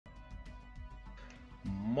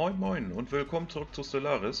Moin Moin und willkommen zurück zu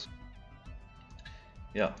Stellaris.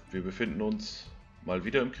 Ja, wir befinden uns mal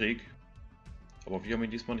wieder im Krieg, aber wir haben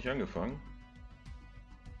ihn diesmal nicht angefangen.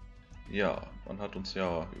 Ja, man hat uns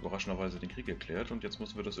ja überraschenderweise den Krieg erklärt und jetzt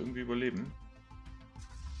müssen wir das irgendwie überleben.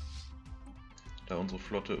 Da unsere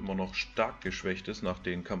Flotte immer noch stark geschwächt ist nach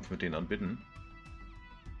dem Kampf mit den Anbidden.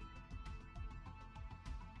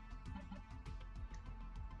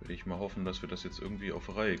 Will ich mal hoffen, dass wir das jetzt irgendwie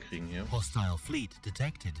auf Reihe kriegen hier. Hostile fleet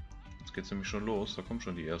detected. Jetzt geht's nämlich schon los, da kommen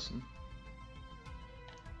schon die ersten.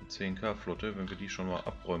 Die 10K Flotte, wenn wir die schon mal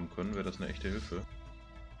abräumen können, wäre das eine echte Hilfe.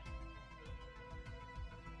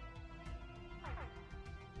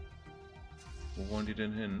 Wo wollen die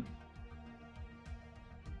denn hin?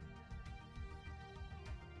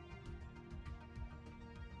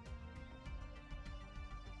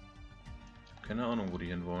 Keine Ahnung, wo die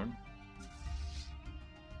hin wollen.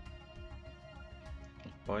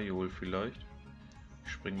 Bajol vielleicht.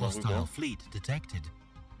 Ich spring mal Hostile rüber. fleet detected.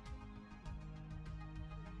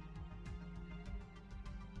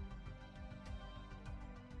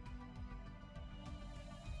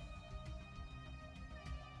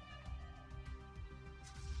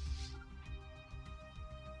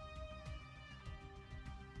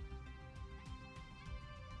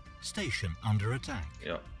 Station under attack.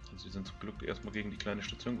 Ja, sie sind zum Glück erstmal gegen die kleine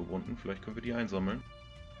Station gebunden. Vielleicht können wir die einsammeln.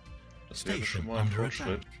 Das wäre schon mal ein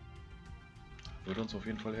Fortschritt. Würde uns auf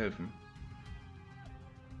jeden Fall helfen.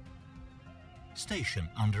 Station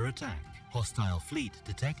under attack. Hostile fleet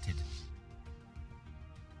detected.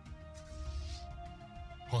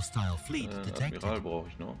 Hostile fleet detected. Admiral brauche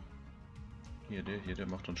ich noch. Hier, der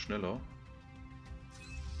macht uns schneller.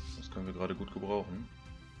 Das können wir gerade gut gebrauchen.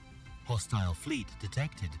 Hostile fleet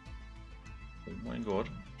detected. Oh mein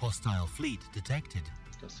Gott. Hostile fleet detected.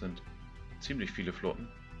 Das sind ziemlich viele Flotten.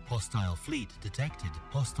 Hostile fleet detected.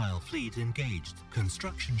 Hostile fleet engaged.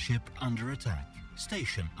 Construction ship under attack.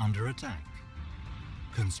 Station under attack.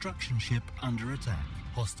 Construction ship under attack.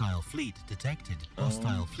 Hostile fleet detected.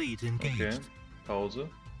 Hostile fleet engaged. Okay, Pause.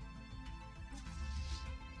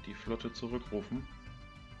 Die Flotte zurückrufen.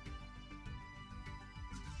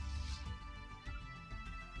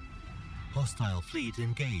 Hostile fleet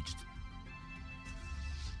engaged.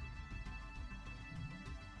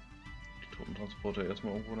 Die Truppentransporter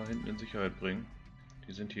erstmal irgendwo nach hinten in Sicherheit bringen.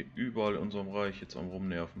 Die sind hier überall in unserem Reich jetzt am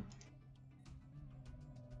Rumnerven.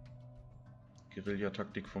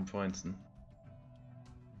 Guerillataktik vom Feinsten.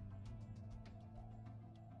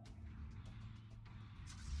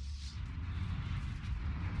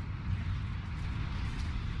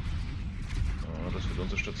 Das wird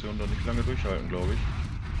unsere Station dann nicht lange durchhalten, glaube ich.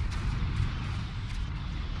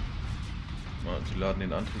 Sie laden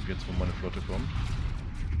den Antrieb jetzt, wo meine Flotte kommt.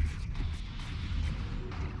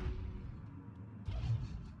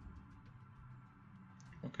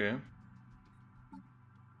 Okay.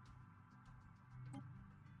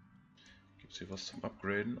 Gibt es hier was zum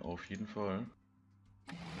Upgraden? Auf jeden Fall.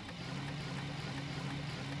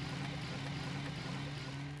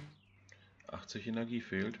 ...80 Energie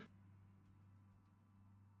fehlt.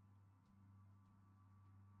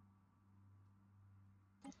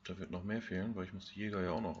 Da wird noch mehr fehlen, weil ich muss die Jäger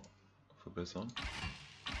ja auch noch verbessern.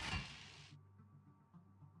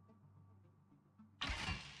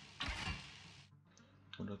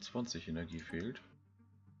 ...120 Energie fehlt.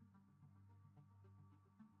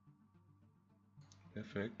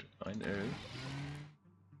 Perfekt, ein L.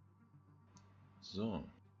 So.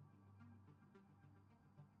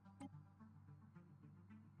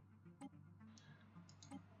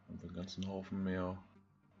 Haben wir einen ganzen Haufen mehr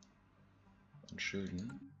an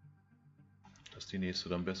Schilden, dass die nächste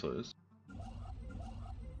dann besser ist.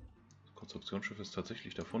 Das Konstruktionsschiff ist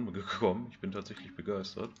tatsächlich davon gekommen. Ich bin tatsächlich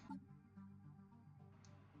begeistert.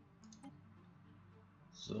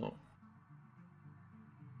 So.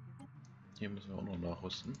 Hier müssen wir auch noch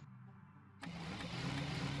nachrüsten.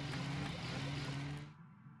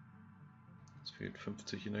 Es fehlt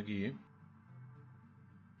 50 Energie.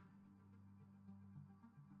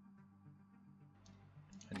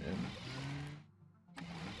 Ein M.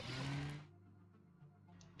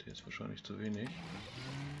 Der ist wahrscheinlich zu wenig.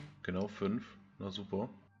 Genau 5. Na super.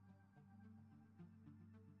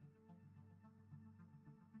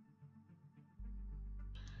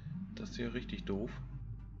 Das ist ja richtig doof.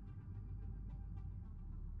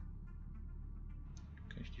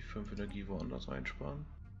 Kann ich die 5 Energie woanders einsparen?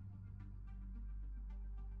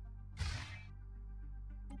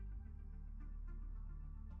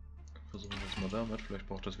 Versuchen wir es mal damit. Vielleicht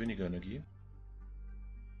braucht das weniger Energie.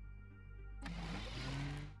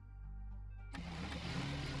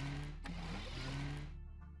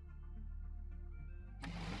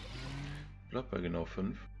 Bleibt bei genau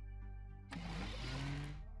 5.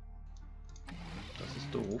 Das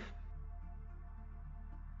ist doof.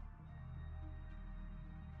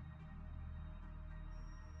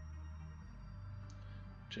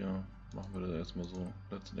 Tja, machen wir das erstmal so.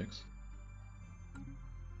 That's nix.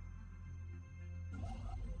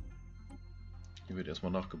 Hier wird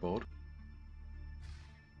erstmal nachgebaut.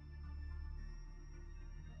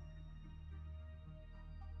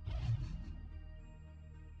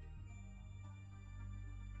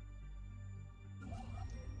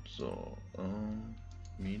 So,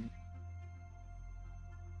 Minen.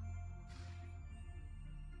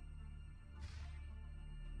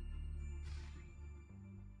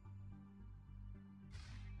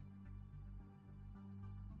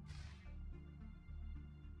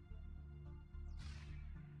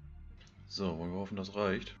 So, wollen wir hoffen, das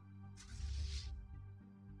reicht.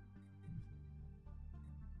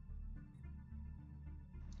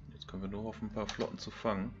 Jetzt können wir nur hoffen, ein paar Flotten zu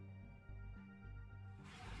fangen.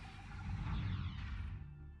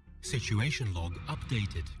 Situation log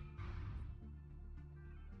updated.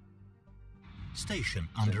 Station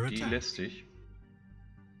under Die attack. lästig.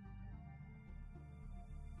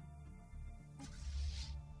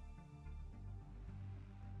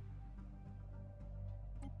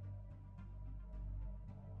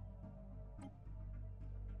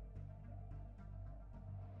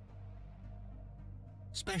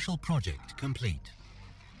 Special project complete.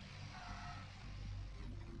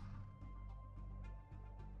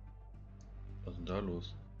 Was ist denn da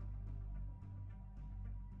los?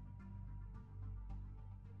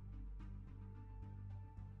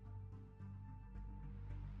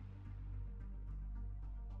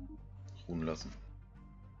 Ruhen lassen.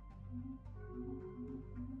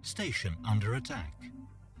 Station under attack.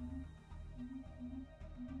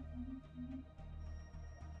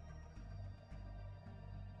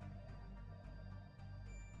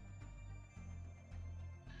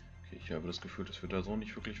 Okay, ich habe das Gefühl, dass wir da so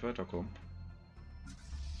nicht wirklich weiterkommen.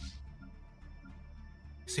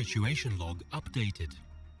 Situation log updated.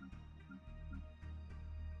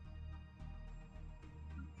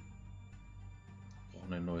 Wir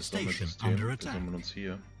brauchen ein neues Station Sammelsystem. under Wir attack. sammeln uns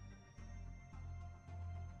hier.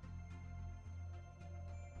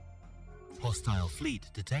 Hostile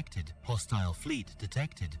fleet detected. Hostile fleet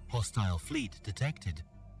detected. Hostile fleet detected.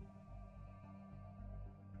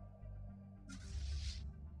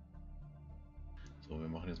 So, wir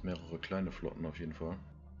machen jetzt mehrere kleine Flotten auf jeden Fall.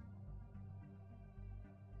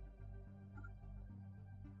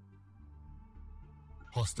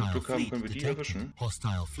 Hostile Glück haben, fleet können wir die detected. erwischen.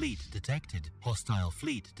 Hostile fleet detected. Hostile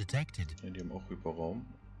fleet detected. Ja, die haben auch Hyperraum.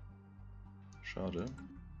 Schade.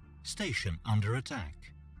 Station under attack.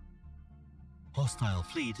 Hostile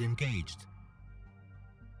fleet engaged.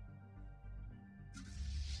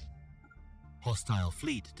 Hostile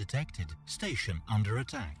fleet detected. Station under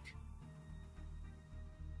attack.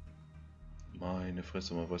 Meine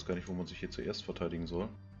Fresse, man weiß gar nicht, wo man sich hier zuerst verteidigen soll.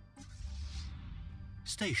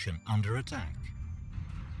 Station under attack.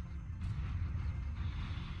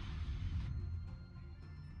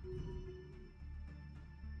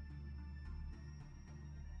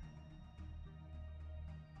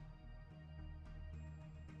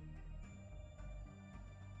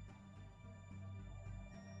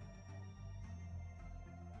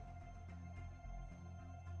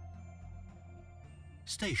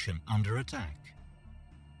 Station under attack.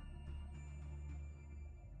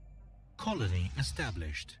 Colony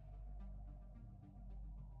established.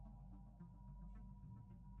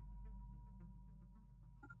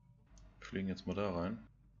 Fliegen jetzt mal da rein.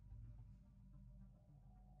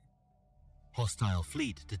 Hostile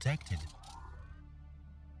fleet detected.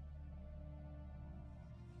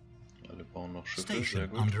 Alle bauen noch Schiffe, sehr Station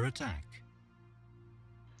gut. under attack.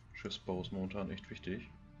 Schiffsbau ist momentan echt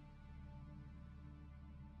wichtig.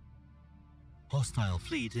 Hostile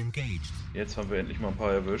fleet engaged. Jetzt haben wir endlich mal ein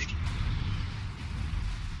paar erwischt.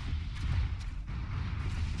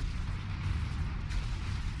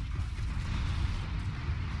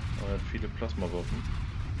 Aber er hat viele Plasmawaffen.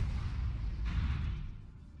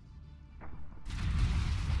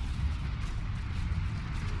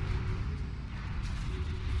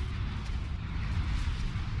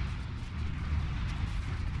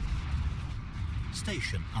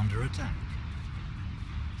 Station under attack.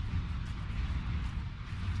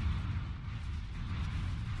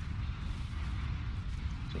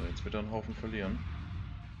 So, jetzt wird er einen Haufen verlieren.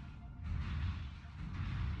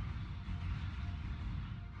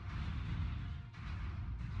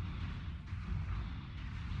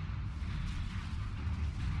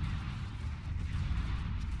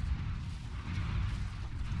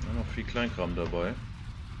 Ja, noch viel Kleinkram dabei.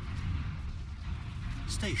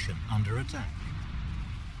 Station under attack.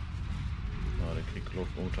 Ah, der Krieg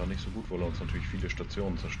läuft momentan nicht so gut, weil er uns natürlich viele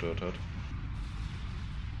Stationen zerstört hat.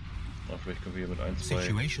 Aber vielleicht können wir hier mit 1, 2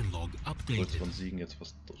 größeren Siegen jetzt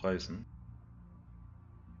was reißen.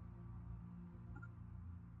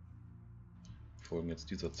 Folgen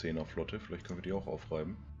jetzt dieser 10er Flotte, vielleicht können wir die auch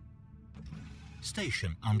aufreiben.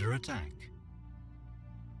 Station under attack.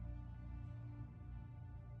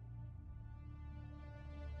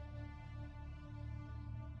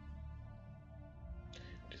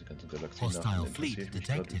 Diese ganzen Galaxien interessiere ich mich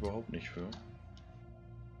gerade überhaupt nicht für.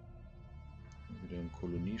 Wieder ein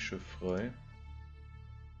Kolonieschiff frei.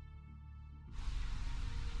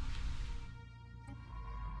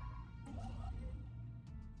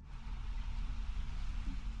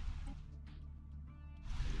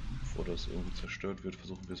 Bevor das irgendwie zerstört wird,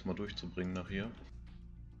 versuchen wir es mal durchzubringen nachher.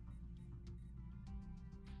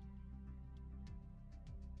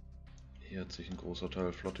 Hier hat sich ein großer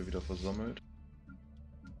Teil Flotte wieder versammelt.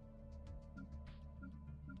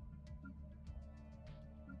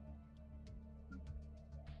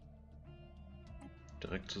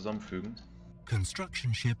 Direkt zusammenfügen.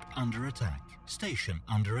 Construction ship under attack. Station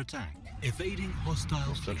under attack. Evading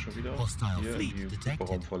hostile Ist dann schon wieder hostile hier fleet in die detected.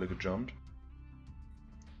 Superraumfalle gejumpt.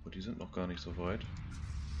 Und die sind noch gar nicht so weit.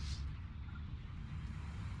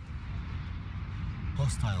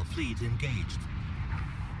 Hostile fleet engaged.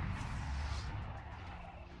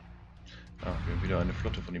 Ah, wir haben wieder eine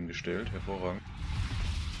Flotte von ihm gestellt. Hervorragend.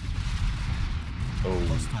 Oh,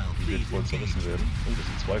 die wird voll zerrissen werden. Oh, das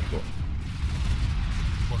sind 2 Flotten.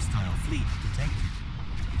 Hostile fleet detected.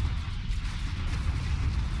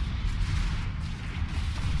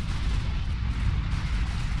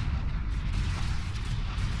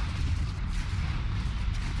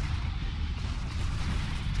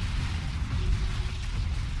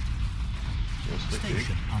 So ist richtig.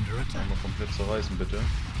 Station under attack. Einmal komplett zerreißen, bitte.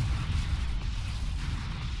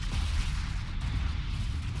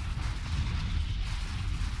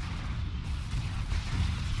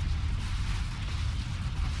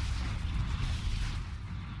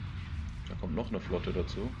 Da kommt noch eine Flotte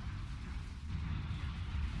dazu.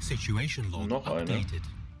 Situation log Noch eine. updated.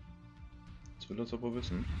 Jetzt will er es aber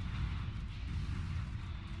wissen.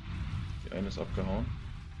 Die eine ist abgehauen.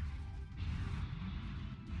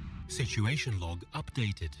 Situation log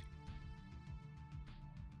updated.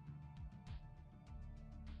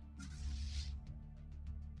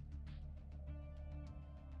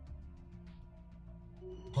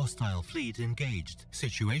 Hostile fleet engaged.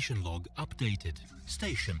 Situation log updated.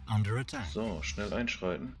 Station under attack. So, schnell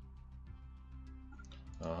einschreiten.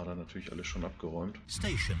 Da hat er natürlich alles schon abgeräumt.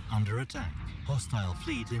 Station under attack. Hostile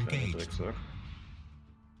fleet Kleiner engaged. Drecksack.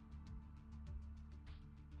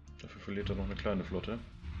 Dafür verliert er noch eine kleine Flotte.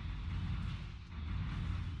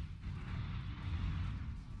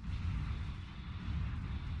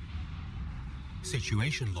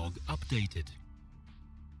 Situation log updated.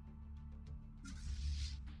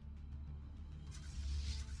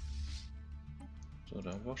 So,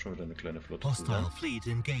 da haben wir auch schon wieder eine kleine Flotte Hostile zusammen. fleet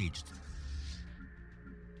engaged.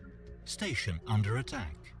 Station under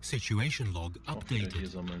attack. Situation log Auch wieder hier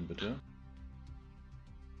updated. sammeln, bitte.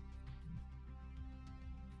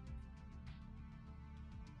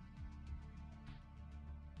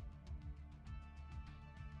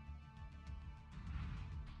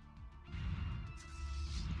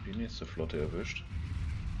 Die nächste Flotte erwischt.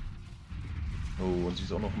 Oh, und sie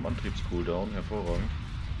ist auch noch im Antriebscooldown. Hervorragend.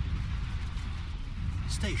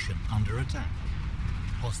 Station under attack.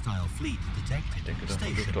 Hostile fleet detected. Ich denke, davon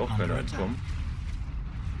Station dürfte auch under keiner attack. entkommen.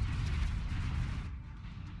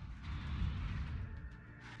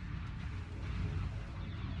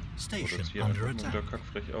 Oh, Station das hier under einfach nur attack. wieder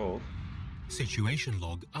kackfrech auf. Situation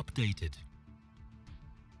log updated.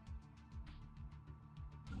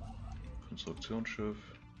 Konstruktionsschiff.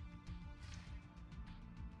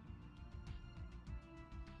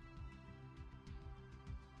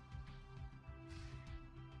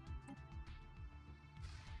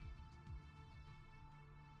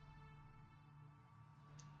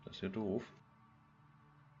 Das ist ja doof.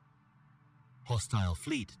 Hostile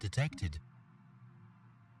fleet detected.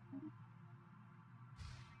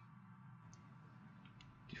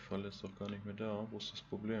 Die Falle ist doch gar nicht mehr da. Wo ist das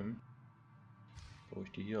Problem? Baue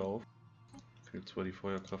ich die hier auf? Fehlt zwar die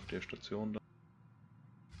Feuerkraft der Station da.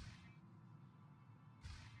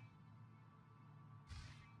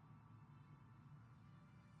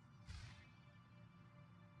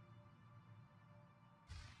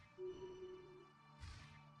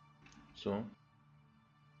 So.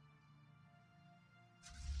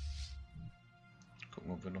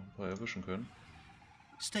 Gucken, ob wir noch ein paar erwischen können.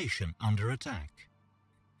 Station under attack.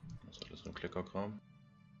 Das ist alles nur Kleckerkram.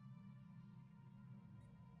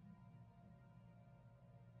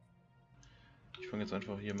 fange jetzt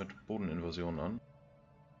einfach hier mit Bodeninvasion an.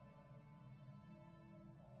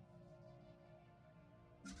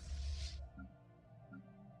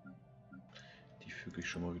 Die füge ich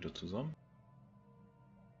schon mal wieder zusammen.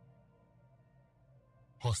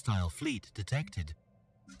 Hostile fleet detected.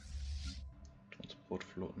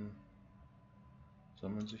 Transportflotten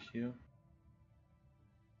sammeln sich hier.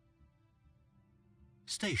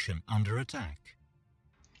 Station under attack.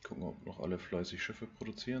 Gucken, ob noch alle fleißig Schiffe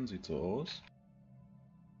produzieren. Sieht so aus.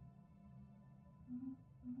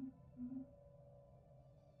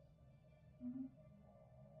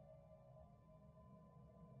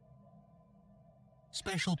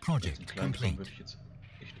 Special Project complete. Würde ich jetzt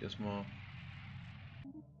echt erstmal...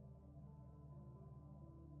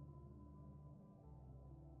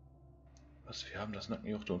 Was, wir haben das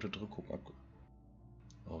Nackenjoch da unter Drückung ab...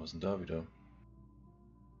 Oh, was ist denn da wieder?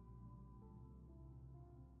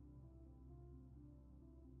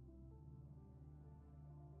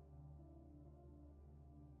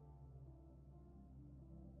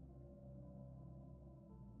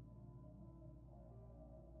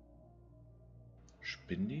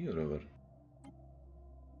 Spinnen die oder was?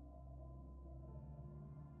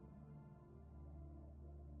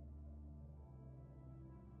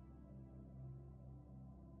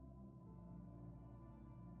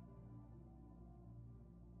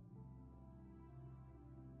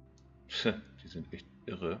 Die sind echt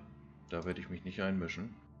irre. Da werde ich mich nicht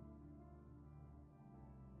einmischen.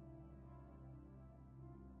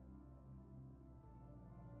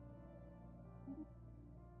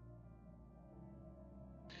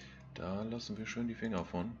 Da lassen wir schön die Finger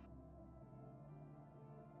von.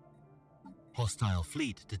 Hostile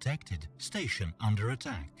fleet detected. Station under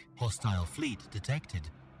attack. Hostile fleet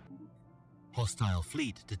detected. Hostile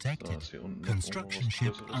fleet detected. So, Construction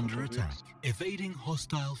ship under attack. Evading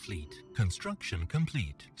hostile fleet. Construction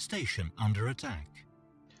complete. Station under attack.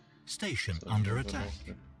 Station under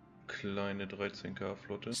attack. Kleine 13K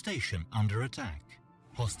Flotte. Station under attack.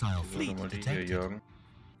 Hostile fleet mal die detected. hier jagen,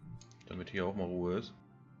 damit hier auch mal Ruhe ist.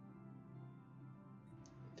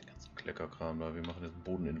 Den ganzen Kleckerkram da. Wir machen jetzt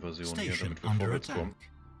Bodeninvasion hier, damit wir vorwärts kommen.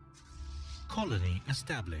 Colony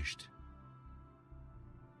established.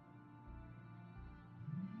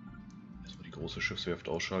 Erstmal die große Schiffswerft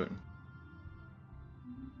ausschalten.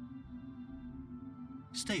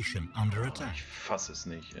 Station under attack. Ich fasse es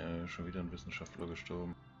nicht. Schon wieder ein Wissenschaftler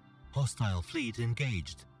gestorben. Hostile fleet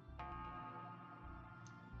engaged.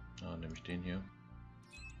 Ah, nehme ich den hier.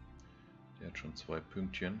 Der hat schon 2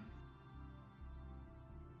 Pünktchen.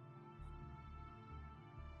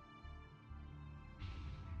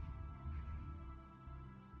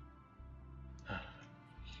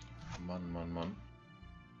 Mann, Mann, Mann.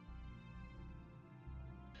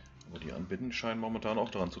 Aber die Anbitten scheinen momentan auch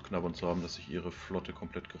daran zu knabbern zu haben, dass ich ihre Flotte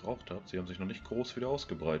komplett geraucht habe. Sie haben sich noch nicht groß wieder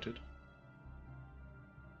ausgebreitet.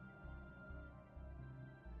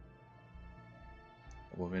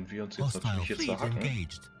 Aber wenn wir uns jetzt natürlich jetzt verhacken,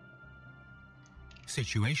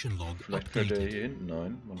 Situation log vielleicht fällt er hier hinten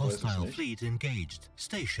ein, man weiß es nicht. Fleet engaged.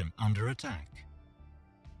 Station under attack.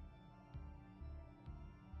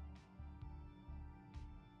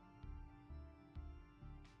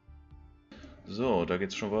 So, da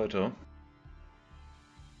geht's schon weiter.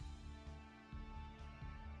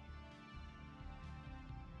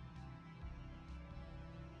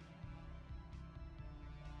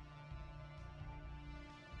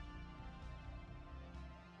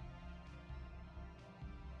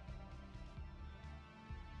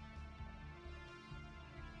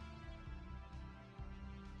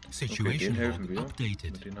 Okay, denen helfen wir.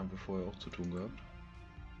 Mit denen haben wir vorher auch zu tun gehabt.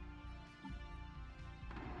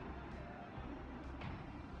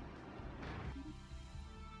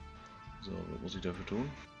 So, was muss ich dafür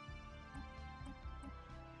tun?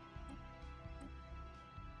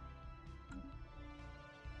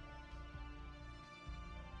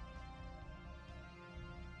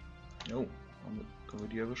 Oh, können wir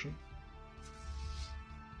die erwischen?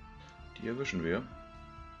 Die erwischen wir.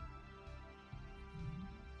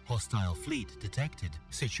 Hostile fleet detected.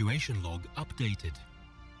 Situation log updated.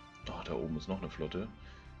 Oh, da oben ist noch eine Flotte.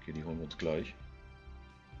 Okay, die holen wir uns gleich.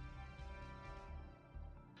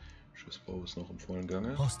 Schiffsbau ist noch im vollen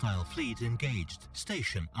Gange. Hostile fleet engaged.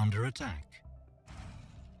 Station under attack.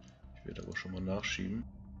 Ich werde aber schon mal nachschieben.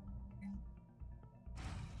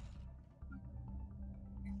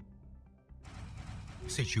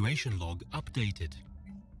 Situation log updated.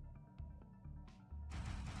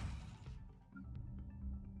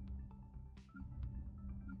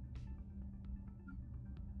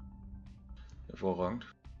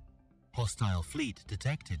 Hervorragend. Hostile fleet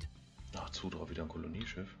detected. Ach, zu drauf wieder ein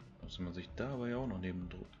Kolonieschiff. Dass man sich dabei auch noch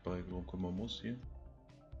nebenbei drum kümmern muss hier.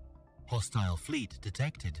 Hostile fleet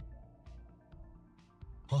detected.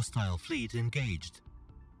 Hostile fleet engaged.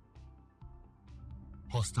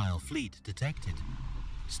 Hostile fleet detected.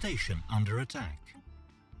 Station under attack.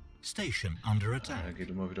 Station under attack. Er geht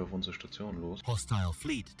immer wieder auf unsere Station los. Hostile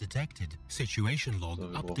fleet detected. Situation log So,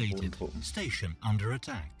 wir brauchen updated. Bodentruppen. Station under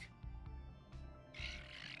attack.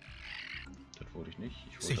 Das wollte ich nicht.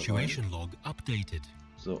 Ich wollte Situation rein. log updated.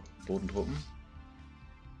 So, Bodentruppen.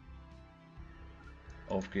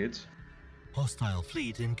 Auf geht's. Hostile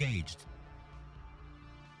fleet engaged.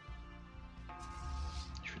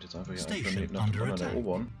 Ich würde jetzt einfach hier einen Station Planeten nach dem under anderen attack.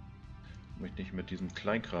 erobern. Ich möchte nicht mit diesem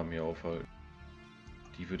Kleinkram hier aufhalten.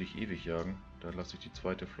 Die würde ich ewig jagen. Da lasse ich die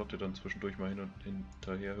zweite Flotte dann zwischendurch mal hin und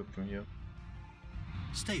hinterher hüpfen hier.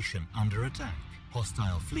 Station under attack.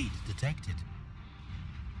 Hostile fleet detected.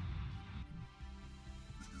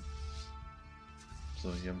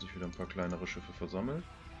 So, hier haben sich wieder ein paar kleinere Schiffe versammelt.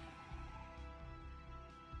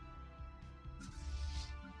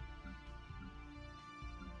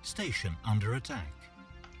 Station under attack.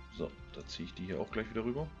 So, da ziehe ich die hier auch gleich wieder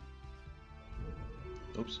rüber.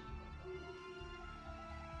 Ups.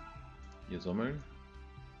 Hier sammeln.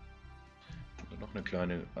 Und dann noch eine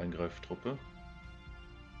kleine Eingreiftruppe.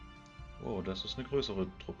 Oh, das ist eine größere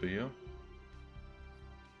Truppe hier.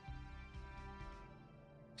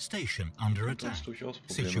 Station under Könnte uns attack. durchaus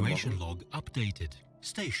Probleme Situation machen. log updated.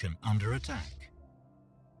 Station under attack.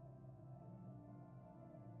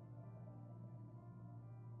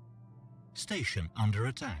 Station under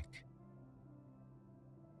attack.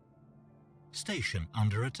 Station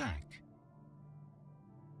under attack.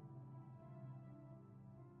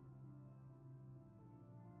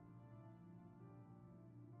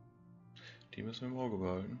 Die müssen wir im Auge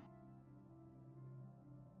behalten.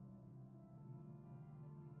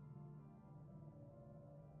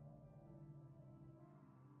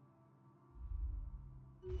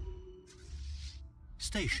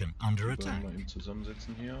 Station under Wir attack. mal eben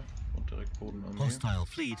zusammensetzen hier und direkt Bodenarmee. Hostile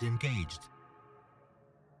fleet engaged.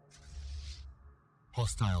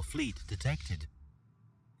 Hostile fleet detected.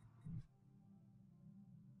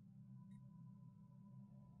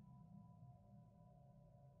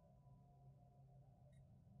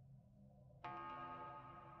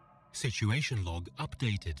 Situation log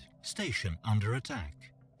updated. Station under attack.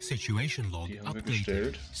 Situation log Die haben wir updated.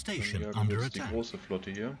 gestellt. Station Dann under jagen wir jetzt die attack. große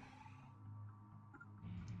Flotte hier.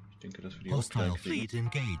 Ich denke, dass wir die auch Hostile klein kriegen. fleet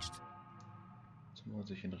engaged. Jetzt haben wir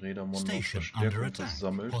sich in Rädermond noch Station under Verstärkung attack.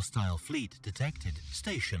 versammelt. Hostile fleet detected.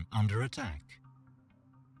 Station under attack.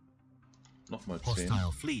 Nochmal 10.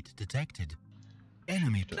 Hostile fleet detected.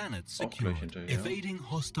 Enemy Da planet auch gleich secured. hinterher. Evading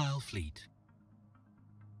hostile fleet.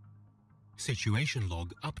 Situation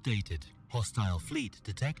log updated. Hostile fleet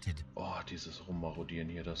detected. Oh, dieses Rummarodieren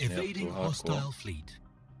hier, das nervt Evading so hardcore. hostile fleet.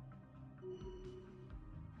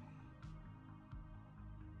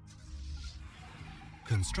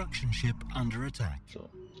 Construction ship under attack. So,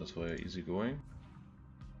 das war ja easy going.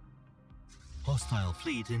 Hostile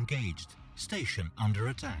fleet engaged. Station under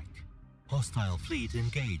attack. Hostile fleet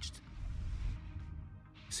engaged.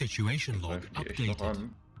 Situation log Greifen die echt noch updated.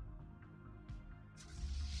 an.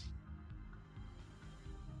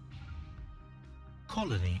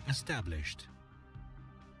 Colony established.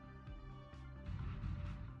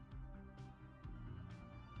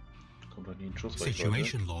 Kommt doch nie in Schussreichweite.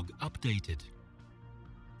 Situation log updated.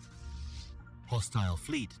 Hostile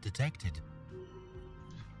fleet detected.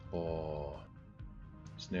 Oh,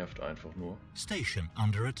 es nervt einfach nur. Station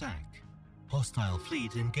under attack. Hostile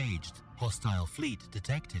fleet engaged. Hostile fleet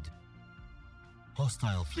detected.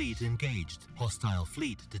 Hostile fleet engaged. Hostile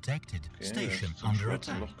fleet detected. Okay, Station er ist zum under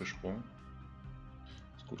schwarzen attack. Loch gesprungen.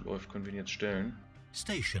 Was gut läuft, können wir ihn jetzt stellen.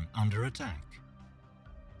 Station under attack.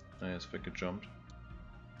 Er ist weggejumpt.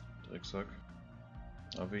 Drecksack.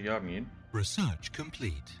 Aber wir jagen ihn. Research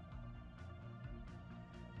complete.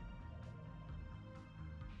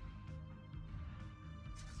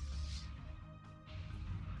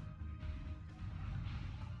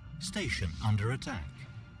 Station under attack.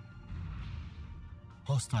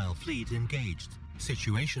 Hostile fleet engaged.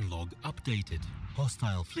 Situation log updated.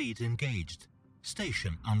 Hostile fleet engaged.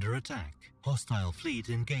 Station under attack. Hostile fleet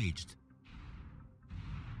engaged.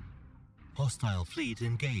 Hostile fleet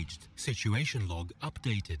engaged. Situation log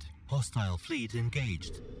updated. Hostile fleet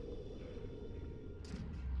engaged.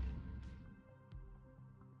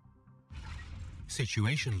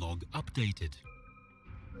 Situation log updated.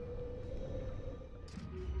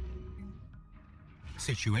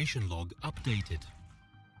 Situation log updated.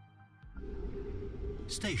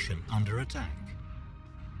 Station under attack.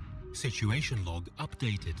 Situation log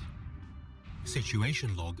updated.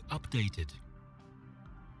 Situation log updated.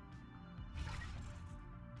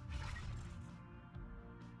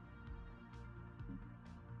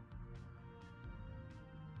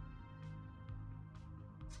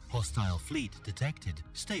 Hostile fleet detected.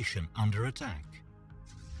 Station under attack.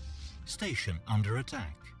 Station under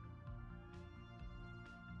attack.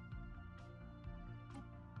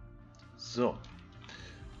 So.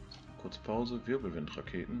 Kurz Pause.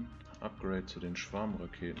 Wirbelwindraketen. Upgrade zu den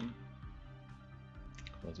Schwarmraketen.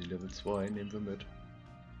 Quasi Level 2 nehmen wir mit.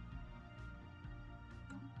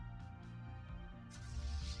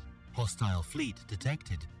 Hostile fleet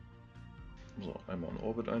detected. So, einmal in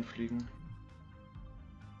Orbit einfliegen.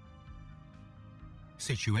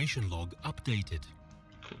 Situation log updated.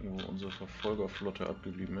 Gucken, wo unsere Verfolgerflotte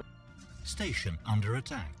abgeblieben ist. Station under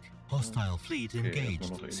attack. Hostile fleet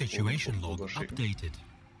engaged. Situation log updated.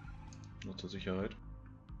 Nur zur Sicherheit.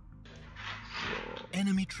 So.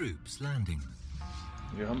 Enemy troops landing.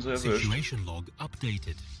 Wir haben sie erwischt. Situation log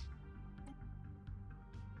updated.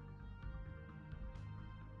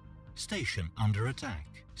 Station under attack.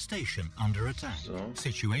 Station under attack. So.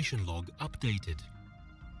 Situation log updated.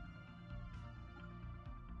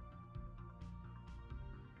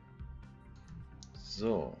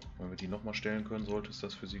 So, wenn wir die nochmal stellen können, sollte es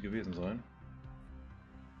das für sie gewesen sein.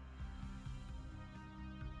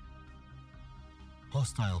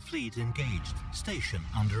 Hostile fleet engaged. Station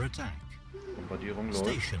under attack. Bombardierung läuft.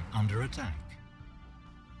 Station under attack.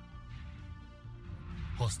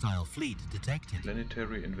 Hostile fleet detected.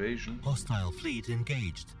 Planetary Invasion. Hostile fleet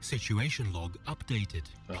engaged. Situation log updated.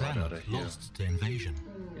 Aha, Planet lost to invasion.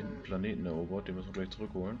 Den Planeten erobert, den müssen wir gleich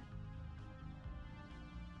zurückholen.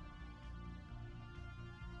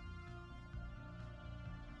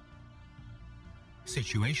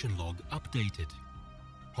 Situation log updated.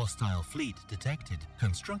 Hostile fleet detected.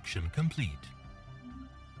 Construction complete.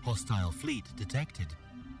 Hostile fleet detected.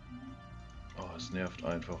 Oh, es nervt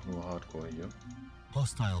einfach nur hardcore hier.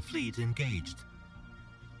 Hostile fleet engaged.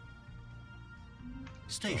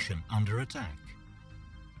 Station under attack.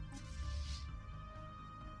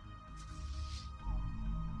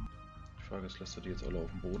 Die Frage ist, lässt er die jetzt alle auf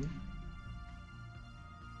dem Boden?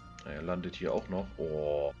 Er landet hier auch noch.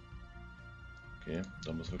 Oh. Okay,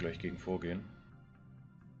 da müssen wir gleich gegen vorgehen.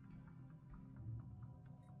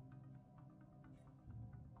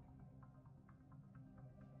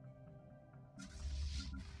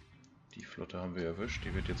 Die Flotte haben wir erwischt.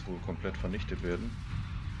 Die wird jetzt wohl komplett vernichtet werden.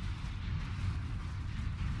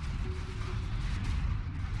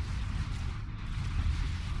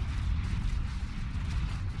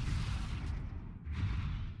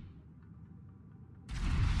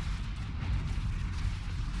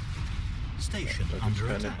 Station Da under wird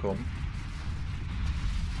keine attack. kommen.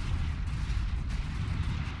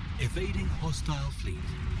 Evading hostile fleet.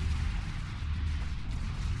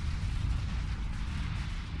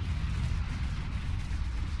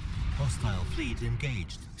 Hostile fleet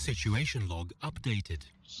engaged. Situation log updated.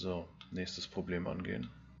 So, nächstes Problem angehen.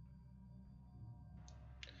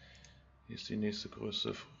 Hier ist die nächste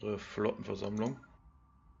größere Flottenversammlung.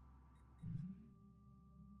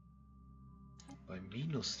 Bei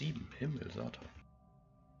 -7, Himmel, Satan.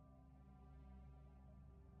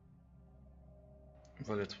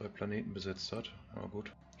 Weil er 2 Planeten besetzt hat. Aber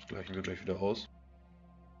gut, das gleichen wir gleich wieder aus.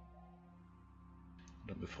 Und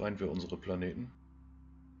dann befreien wir unsere Planeten.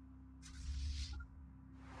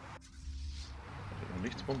 Hat er noch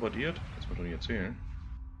nichts bombardiert? Kannst du mir doch nicht erzählen.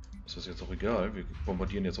 Ist das jetzt auch egal? Wir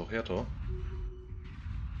bombardieren jetzt auch härter.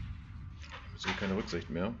 Jetzt hier keine Rücksicht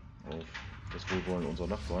mehr auf das Wohlwollen unserer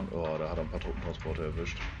Nachbarn. Oh, da hat er ein paar Truppentransporter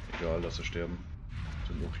erwischt. Egal, dass sie sterben. Das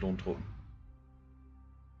sind nur Klontruppen.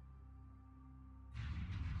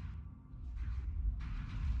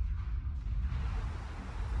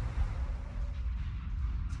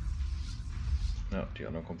 Ja, die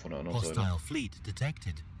anderen kommen von der anderen Seite. Hostile fleet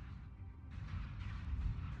detected.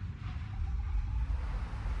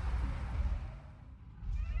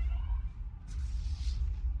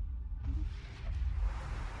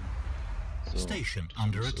 So, Station das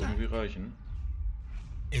under muss attack. irgendwie reichen.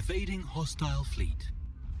 Evading hostile fleet.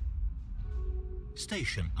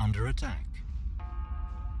 Station under attack.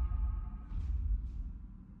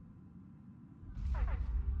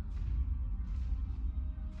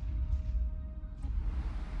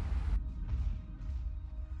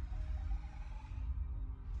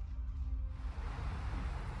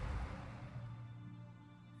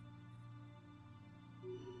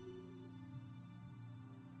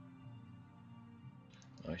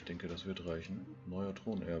 Ja, ich denke, das wird reichen. Neuer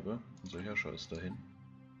Thronerbe. Unser Herrscher ist dahin.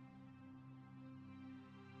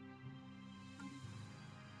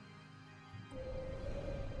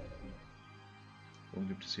 Warum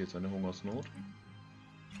gibt es hier jetzt eine Hungersnot?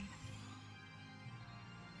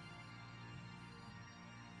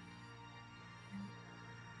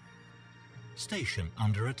 Station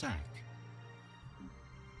under attack.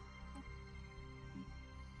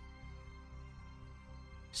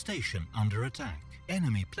 Station under attack.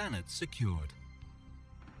 Enemy planet secured.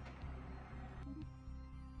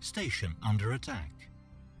 Station under attack.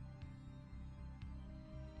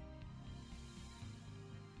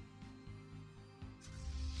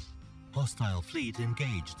 Hostile fleet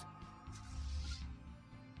engaged.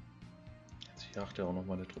 Jetzt jagt er auch noch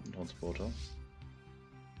mal den Truppentransporter.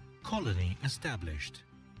 Colony established.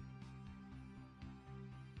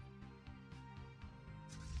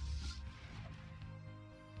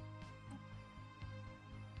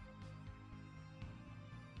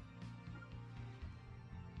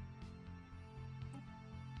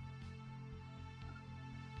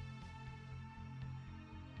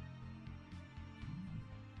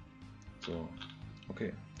 So,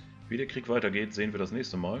 okay. Wie der Krieg weitergeht, sehen wir das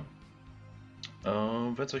nächste Mal.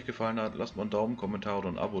 Wenn es euch gefallen hat, lasst mal einen Daumen, Kommentar oder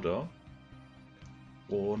ein Abo da.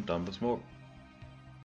 Und dann bis morgen.